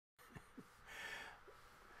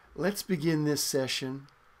Let's begin this session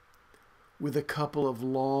with a couple of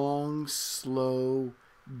long, slow,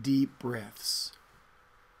 deep breaths.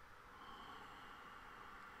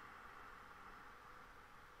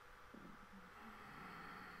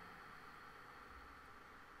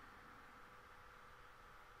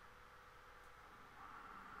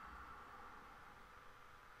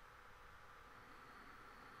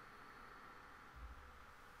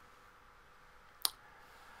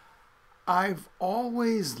 I've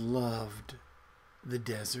always loved the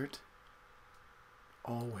desert.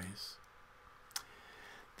 Always.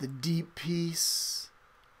 The deep peace,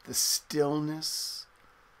 the stillness,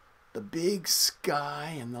 the big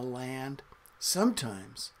sky and the land.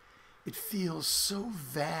 Sometimes it feels so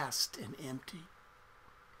vast and empty.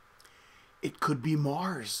 It could be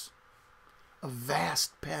Mars, a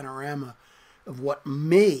vast panorama of what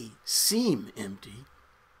may seem empty.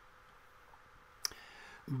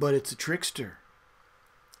 But it's a trickster.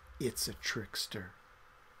 It's a trickster.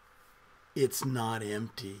 It's not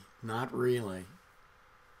empty. Not really.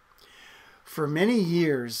 For many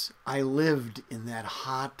years, I lived in that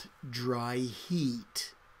hot, dry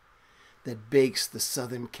heat that bakes the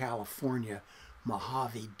Southern California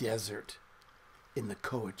Mohavi Desert in the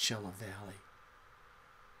Coachella Valley.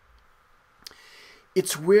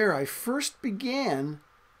 It's where I first began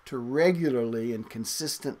to regularly and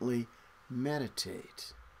consistently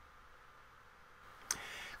meditate.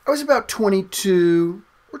 I was about 22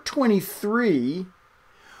 or 23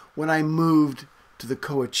 when I moved to the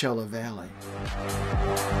Coachella Valley.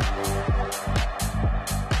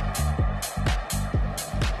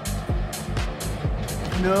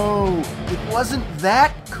 No, it wasn't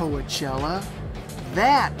that Coachella.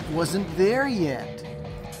 That wasn't there yet.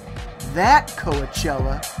 That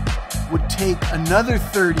Coachella would take another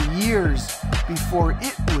 30 years before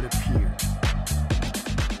it would appear.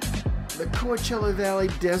 The Coachella Valley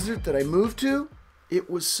Desert that I moved to, it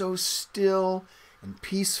was so still and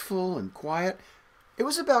peaceful and quiet. It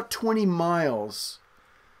was about 20 miles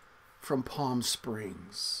from Palm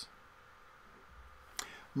Springs.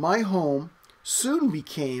 My home soon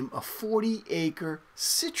became a 40-acre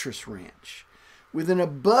citrus ranch with an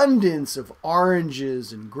abundance of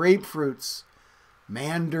oranges and grapefruits,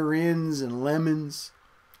 mandarins and lemons,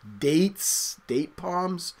 dates, date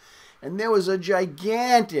palms, and there was a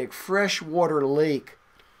gigantic freshwater lake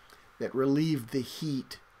that relieved the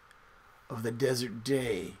heat of the desert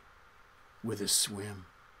day with a swim.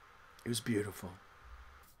 It was beautiful.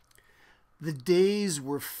 The days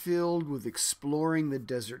were filled with exploring the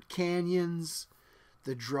desert canyons,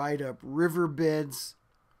 the dried up riverbeds,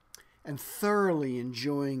 and thoroughly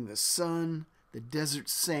enjoying the sun, the desert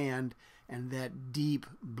sand, and that deep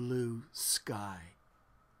blue sky.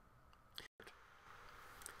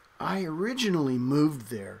 I originally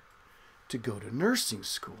moved there to go to nursing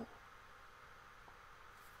school.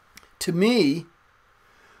 To me,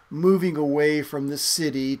 moving away from the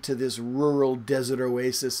city to this rural desert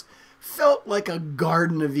oasis felt like a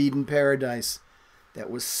Garden of Eden paradise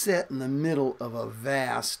that was set in the middle of a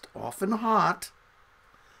vast, often hot,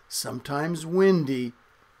 sometimes windy,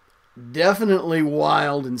 definitely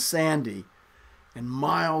wild and sandy, and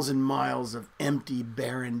miles of empty,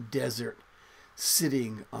 barren desert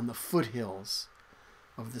sitting on the foothills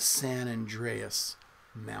of the San Andreas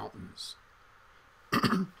Mountains.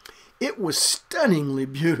 It was stunningly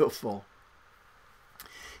beautiful.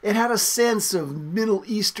 It had a sense of Middle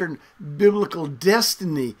Eastern biblical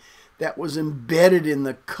destiny that was embedded in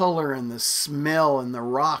the color and the smell and the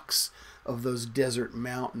rocks of those desert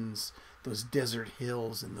mountains, those desert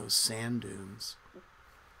hills and those sand dunes.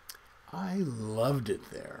 I loved it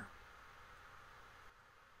there.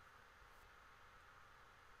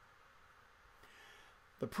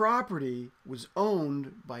 The property was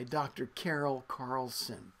owned by Dr. Carol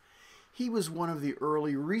Carlson. He was one of the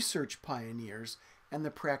early research pioneers and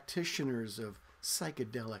the practitioners of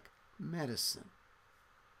psychedelic medicine.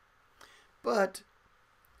 But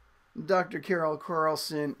Dr. Carol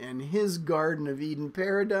Carlson and his Garden of Eden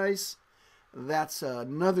paradise, that's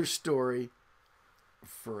another story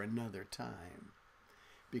for another time.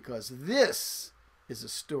 Because this is a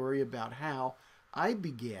story about how I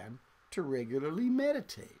began to regularly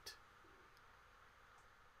meditate.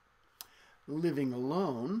 Living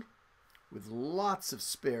alone, with lots of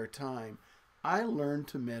spare time, I learned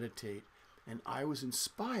to meditate, and I was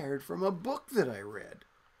inspired from a book that I read.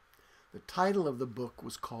 The title of the book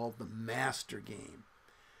was called The Master Game: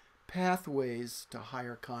 Pathways to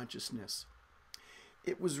Higher Consciousness.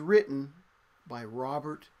 It was written by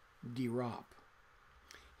Robert D. Ropp.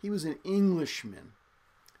 He was an Englishman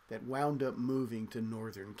that wound up moving to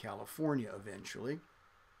Northern California eventually.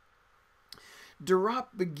 Durop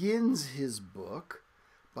begins his book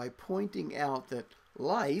by pointing out that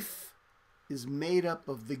life is made up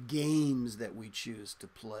of the games that we choose to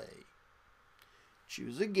play.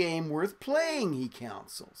 Choose a game worth playing, he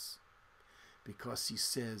counsels, because he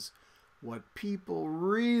says what people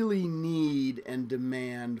really need and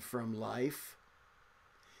demand from life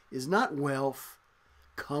is not wealth,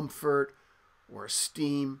 comfort, or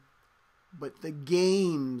esteem, but the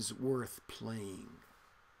games worth playing.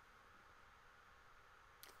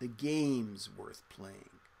 The games worth playing.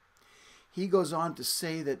 He goes on to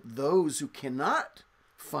say that those who cannot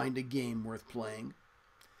find a game worth playing,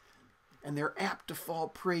 and they're apt to fall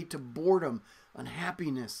prey to boredom,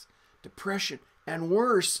 unhappiness, depression, and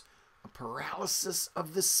worse, a paralysis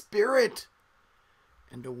of the spirit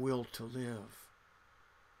and a will to live.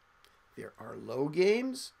 There are low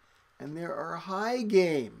games and there are high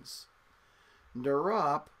games.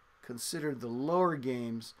 Durop considered the lower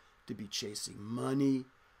games to be chasing money,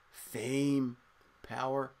 fame,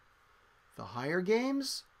 power. The higher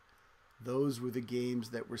games, those were the games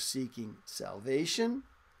that were seeking salvation,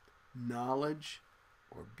 knowledge,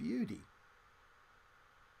 or beauty.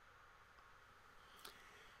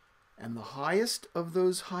 And the highest of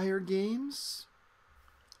those higher games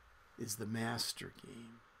is the master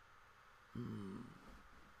game.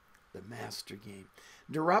 The master game.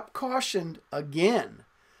 Durop cautioned again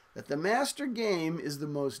that the master game is the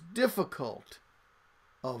most difficult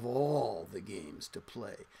of all the games to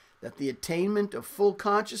play. That the attainment of full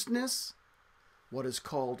consciousness, what is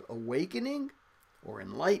called awakening or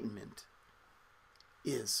enlightenment,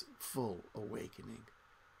 is full awakening.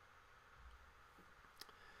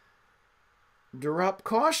 Durop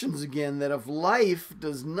cautions again that if life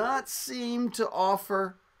does not seem to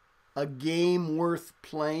offer a game worth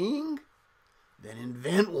playing, then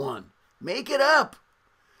invent one. Make it up.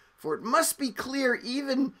 For it must be clear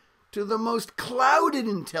even to the most clouded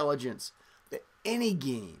intelligence that any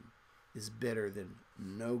game is better than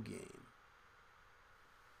no game.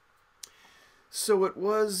 So it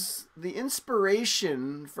was the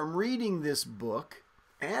inspiration from reading this book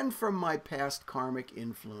and from my past karmic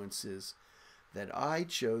influences that I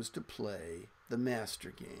chose to play the master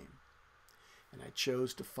game. And I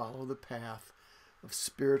chose to follow the path of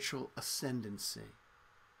spiritual ascendancy.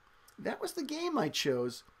 That was the game I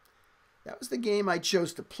chose. That was the game I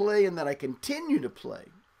chose to play and that I continue to play,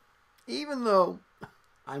 even though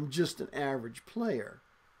I'm just an average player.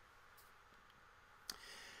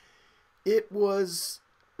 It was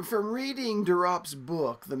from reading Durop's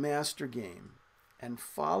book, The Master Game, and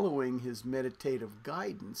following his meditative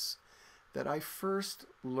guidance that I first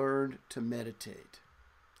learned to meditate.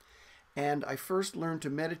 And I first learned to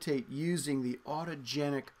meditate using the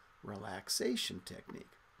autogenic relaxation technique.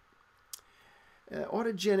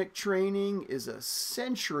 Autogenic training is a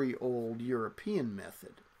century-old European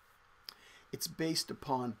method. It's based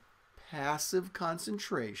upon passive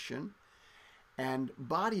concentration and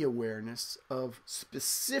body awareness of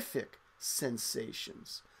specific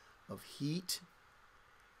sensations of heat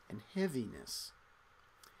and heaviness.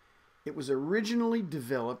 It was originally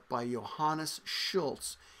developed by Johannes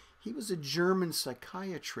Schultz. He was a German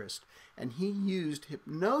psychiatrist, and he used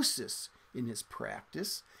hypnosis in his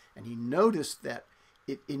practice, and he noticed that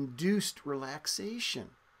it induced relaxation.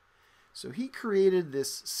 So he created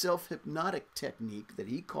this self-hypnotic technique that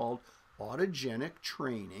he called autogenic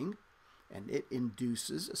training, and it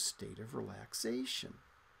induces a state of relaxation.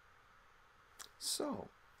 So,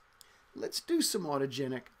 let's do some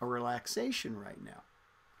autogenic relaxation right now.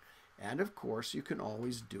 And of course, you can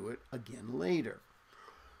always do it again later.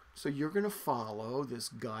 So you're going to follow this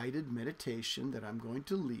guided meditation that I'm going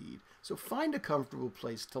to lead. So find a comfortable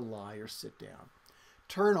place to lie or sit down.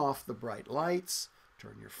 Turn off the bright lights.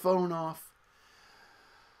 Turn your phone off.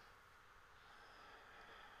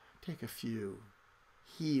 Take a few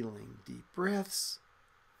healing deep breaths.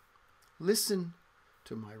 Listen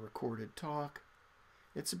to my recorded talk.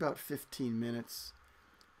 It's about 15 minutes.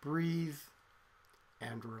 Breathe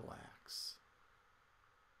and relax.